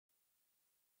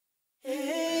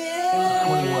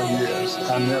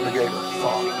and never gave a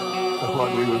thought of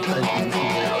what we were taking from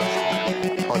the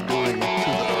earth or doing to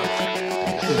the earth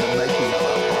in the making of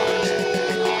our lives.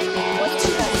 What's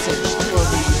your message to our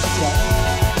readers today?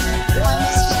 My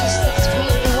message is that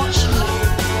we're watching you.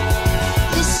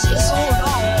 This is all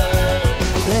wrong.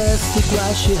 Plastic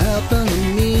washing happened in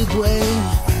midway,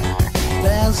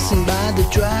 passing by the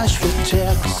trash for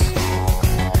checks.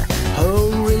 Who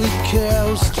really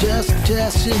cares?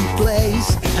 Just in place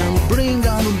and bring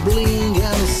on the bling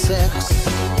and the sex.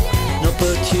 Now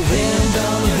put your hand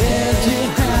on your head too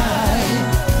high,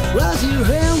 raise your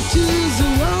hand to the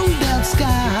one that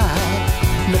sky.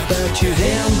 Now put your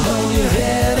hand on your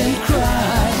head and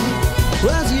cry,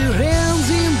 raise your hands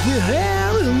in the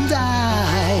air and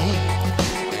die.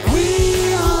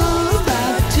 We are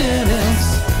about tenants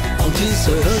on this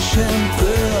ocean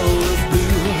pearl of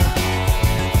blue.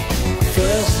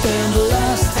 First and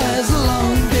last has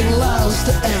long been lost,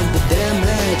 and the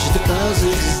damage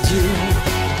deposits due.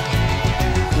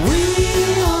 We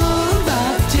are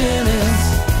about tenants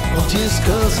of this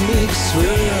cosmic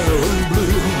swirl of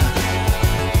blue.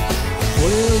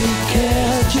 Will you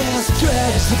care? Just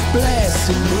dress the place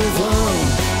and move on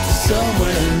to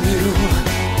somewhere new.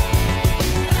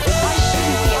 I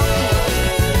shouldn't be up here.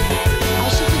 I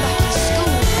should be back in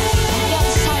school on the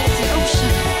other side of the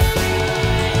ocean.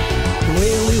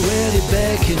 Really ready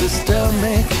back in the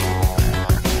stomach,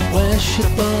 when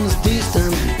ship on this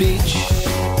distant beach.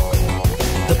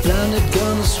 The planet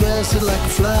gonna swell it like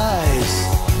flies.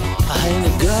 I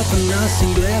ain't got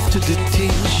nothing left to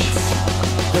teach.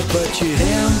 But put your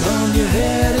hand on your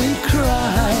head and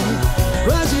cry,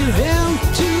 raise your hand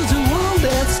to the one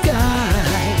that sky.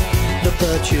 Now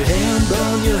put your hand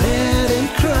on your head and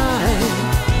cry,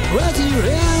 raise your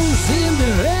hands in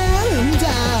the air and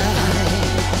die.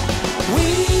 We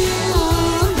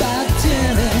are like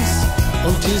tenants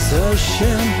on this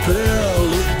ocean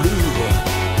pearl of blue.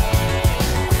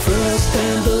 First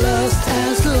and the last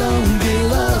has long been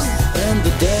lost, and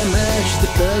the damage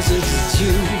deposits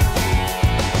due.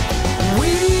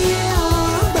 We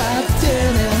are like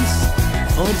tenants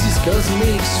on this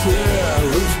cosmic swirl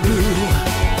of blue.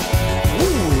 Who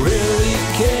really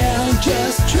can?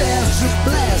 Just trash the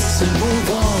place and move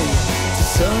on to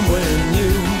somewhere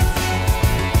new.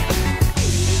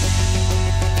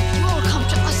 You all come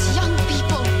to us young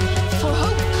people for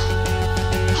hope.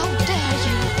 How dare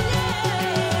you?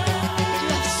 You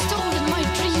have stolen my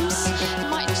dreams,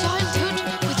 my childhood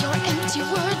with your empty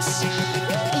words.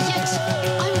 Yet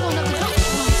I'm one of the lucky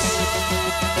ones.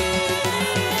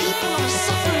 People are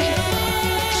suffering.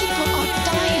 People are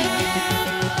dying.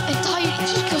 Entire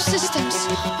ecosystems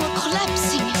are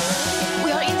collapsing. We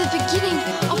are in the beginning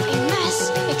of a mass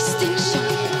extinction.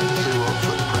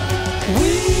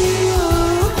 We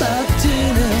are like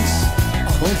tenants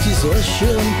on this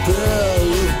ocean pearl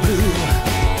of blue.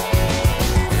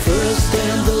 First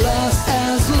and the last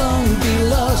has long been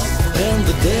lost, and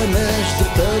the damage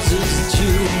deposits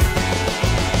due.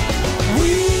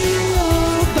 We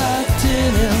are like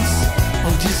tenants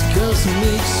on this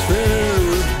cosmic sphere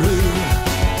of blue.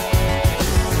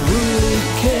 Really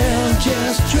can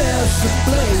just trash the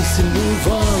place and move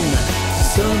on to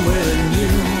somewhere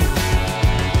new.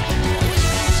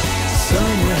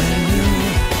 Somewhere